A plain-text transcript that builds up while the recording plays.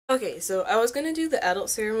Okay, so I was gonna do the adult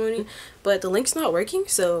ceremony, but the link's not working,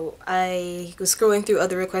 so I was scrolling through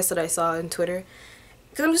other requests that I saw on Twitter.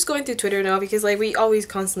 Because I'm just going through Twitter now, because like we always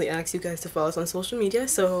constantly ask you guys to follow us on social media,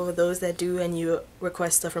 so those that do and you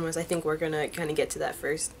request stuff from us, I think we're gonna kind of get to that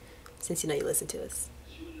first, since you know you listen to us.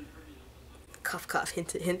 Cough cough,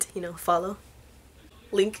 hint hint, you know, follow.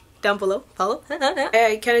 Link down below, follow.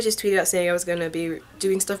 I kind of just tweeted out saying I was gonna be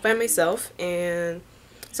doing stuff by myself, and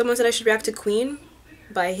someone said I should react to Queen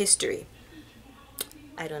by History.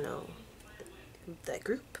 I don't know that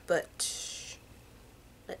group, but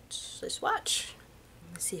let's watch.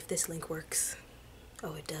 Let's see if this link works.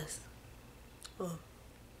 Oh, it does. Oh,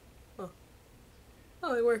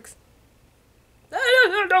 it works.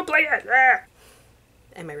 Don't play it. Ah.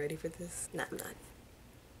 Am I ready for this? Nah, I'm not.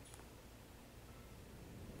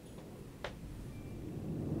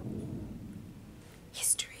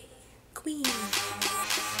 History, Queen.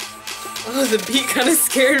 Oh, the beat kind of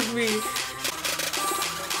scared me.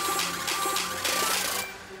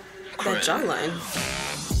 That jawline.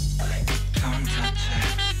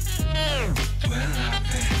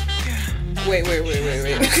 Wait.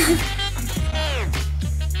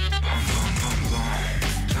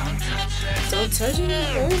 Don't touch it.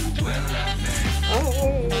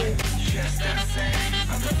 Oh.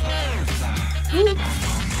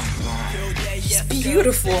 It's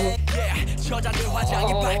beautiful. Oh.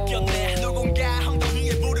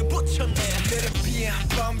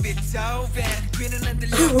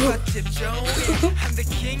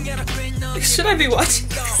 Should I be watching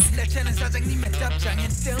this?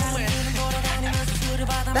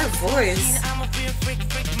 That voice.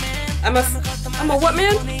 I'm a what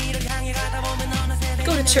man?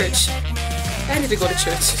 Go to church. I need to go to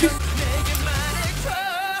church.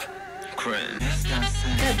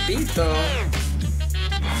 That beat though.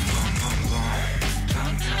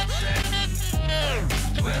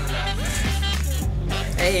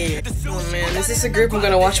 Hey, oh man, this is a group I'm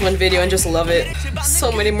gonna watch one video and just love it.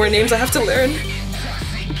 So many more names I have to learn.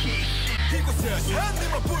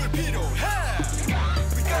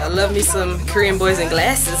 I love me some Korean boys in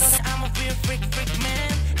glasses.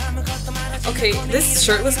 Okay, this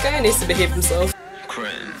shirtless guy needs to behave himself.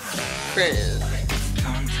 Cringe.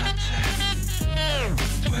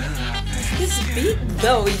 This beat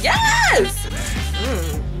though, yes!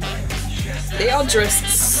 They all dressed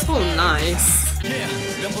so nice.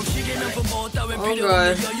 Oh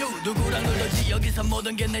god.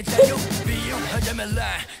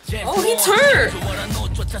 Oh, he turned!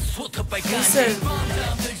 He said...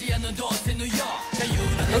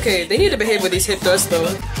 Okay, they need to behave with these hip thrusts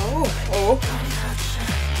though. Oh.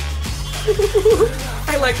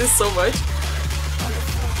 I like this so much.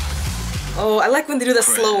 Oh, I like when they do that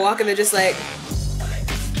slow walk and they're just like...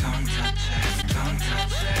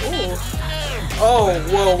 Oh,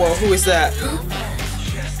 whoa, who is that?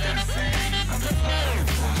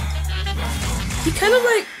 He kind of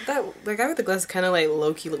like, that guy with the glasses kind of like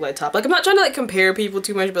low-key look like Top. Like, I'm not trying to like compare people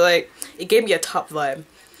too much, but like, it gave me a Top vibe.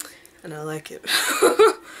 And I like it.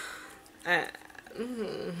 I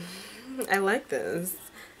like this.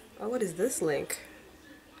 Oh, what is this link?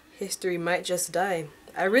 History might just die.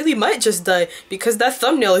 I really might just die because that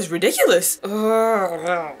thumbnail is ridiculous.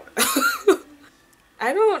 Oh.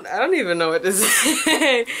 I don't even know what to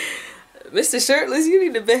say. Mr. Shirtless, you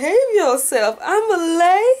need to behave yourself. I'm a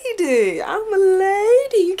lady.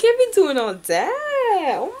 You can't be doing all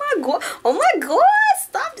that. Oh my god.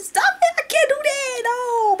 Stop it. I can't do that.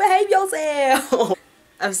 No, behave yourself.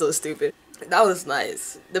 I'm so stupid. That was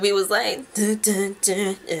nice. The beat was like, dun, dun,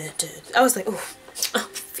 dun, dun, dun. I was like, oh, I'm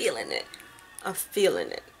feeling it.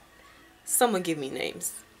 Someone give me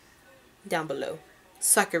names down below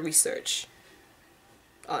so I can research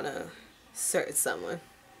on a certain someone.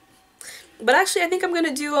 But actually, I think I'm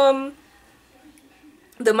gonna do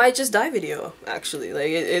the Might Just Die video. Actually,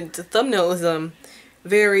 like the thumbnail is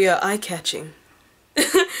very eye-catching.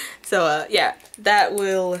 So yeah, that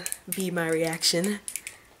will be my reaction.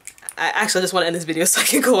 I actually just want to end this video so I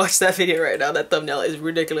can go watch that video right now. That thumbnail is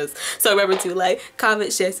ridiculous. So remember to like,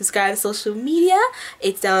 comment, share, subscribe to social media.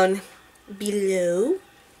 It's down below.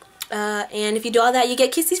 And if you do all that, you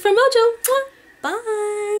get kisses from Mojo.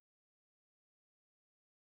 Bye.